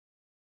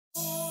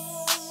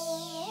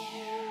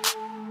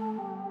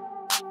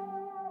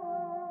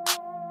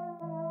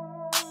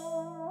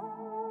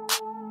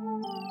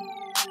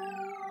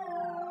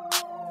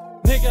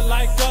Nigga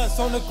like us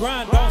on the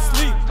grind, don't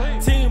sleep.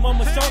 Team on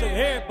my shoulder,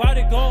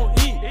 everybody gon'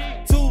 eat.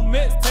 2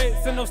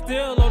 mixtapes and I'm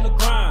still on the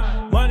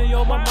grind. Money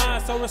on my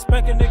mind, so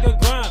respect a nigga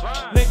grind.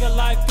 Nigga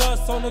like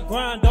us on the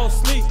grind, don't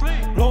sleep.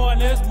 Blowing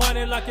this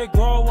money like it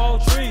grow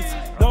on trees.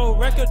 No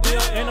record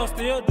deal and I'm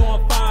still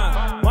doing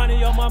fine.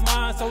 Money on my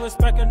mind, so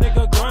respect a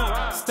nigga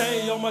grind.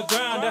 Stay on my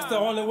grind, that's the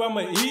only way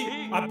I'ma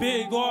eat. I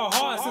been going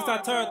hard since I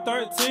turned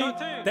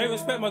 13. They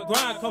respect my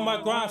grind, cause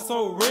my grind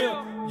so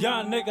real.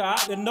 Young nigga out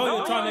to know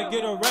you tryna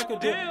get a record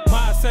deal.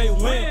 Mine say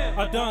win,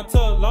 I done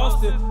till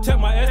lost it. Check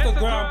my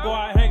Instagram, boy,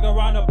 I hang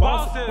around the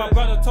boss. My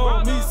brother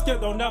told me,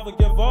 Skip, don't never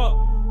give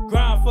up.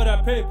 Grind for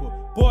that paper,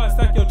 boy,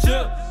 stack your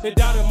chip. They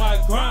doubted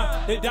my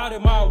grind, they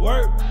doubted my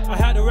work. I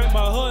had to rep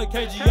my hood,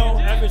 KG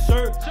on every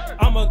shirt.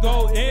 I'ma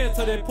go in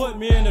till they put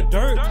me in the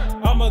dirt.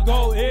 I'ma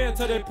go in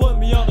till they put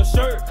me on the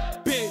shirt.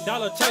 Big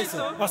dollar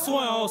chaser, I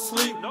swear I don't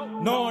sleep.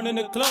 No one in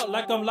the club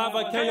like I'm live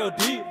at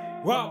KOD.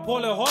 Rock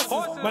pulling horses,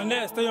 my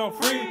neck stay on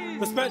free.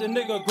 Respect the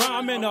nigga grind,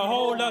 I'm in a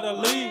whole other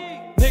league.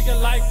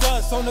 Nigga like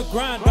us on the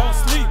grind, don't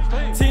sleep.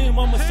 Team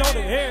on my shoulder,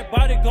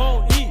 everybody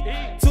gon' eat.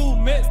 2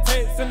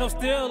 mixtapes and I'm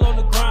still on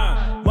the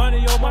grind.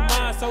 Money on my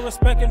mind, so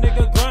respect a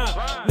nigga grind.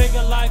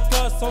 Nigga like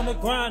us on the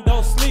grind,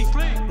 don't sleep.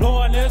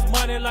 Blowing this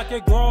money like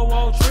it grow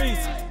on trees.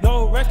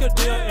 No record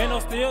deal and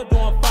I'm still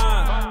doing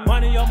fine.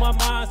 Money on my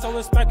mind, so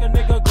respect a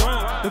nigga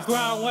grind. The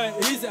grind went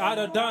easy, I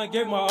done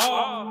gave my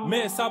all.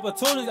 Missed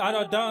opportunities,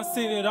 I done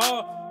seen it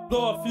all.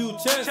 Blow a few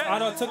checks, I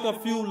done took a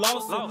few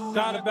losses.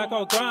 Got it back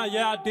on grind,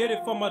 yeah, I did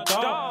it for my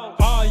dog.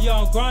 All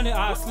young grinding,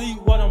 I sleep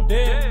when I'm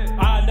dead.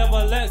 I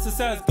never let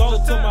success go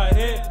to my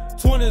head.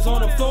 20s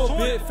on the floor,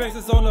 big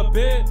faces on the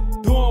bed.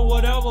 Doing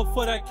whatever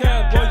for that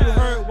cash, boy, you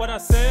heard what I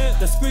said.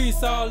 The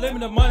streets all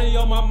living, the money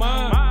on my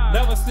mind.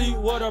 Never sleep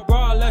with a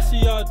bra unless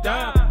she a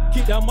dime.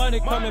 Keep that money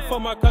coming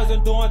for my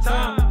cousin doing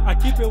time. I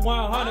keep it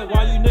 100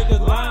 while you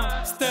niggas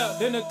lying.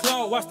 Stepped in the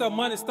club, watch the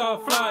money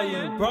start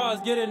flying. Bras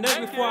getting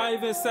naked before I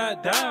even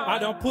sat down. I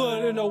done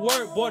put in the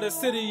work, boy, the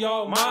city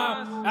all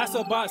mine. Ask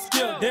about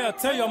Skip, they'll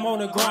tell you I'm on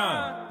the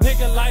grind.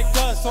 Nigga like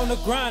us on the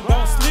grind,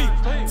 don't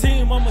sleep.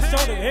 Team on my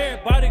shoulder,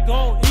 everybody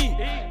gon' eat.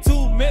 2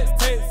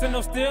 mixtapes and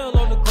I'm still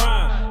on the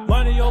grind.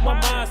 Money on my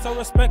mind, so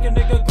respect a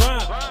nigga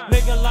grind.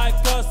 Nigga like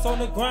us on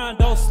the grind,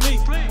 don't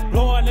sleep.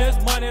 Blowing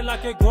this money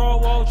like it grow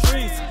on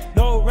trees.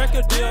 No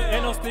record deal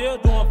and I'm still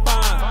doing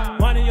fine.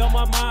 Money on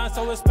my mind,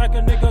 so respect a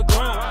nigga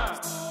grind.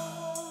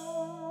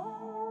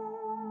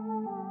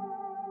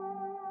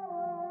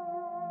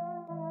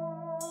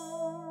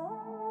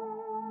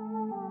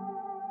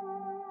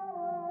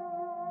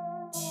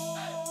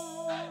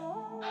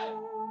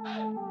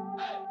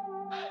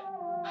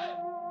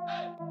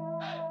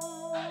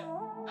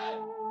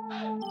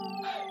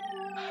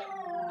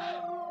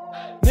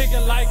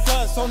 Nigga like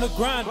us on the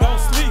grind, don't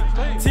sleep.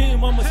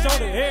 Team on my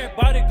shoulder,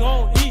 everybody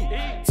gon' eat.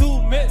 2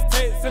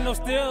 mixtapes and I'm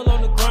still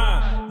on the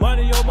grind.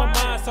 Money on my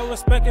mind, so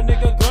respect a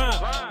nigga grind.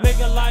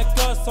 Nigga like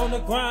us on the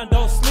grind,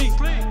 don't sleep.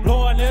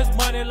 Blowing this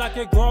money like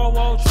it grow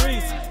on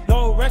trees.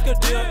 No record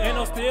deal and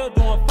I'm still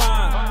doing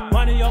fine.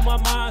 Money on my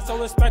mind, so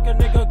respect a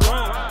nigga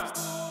grind.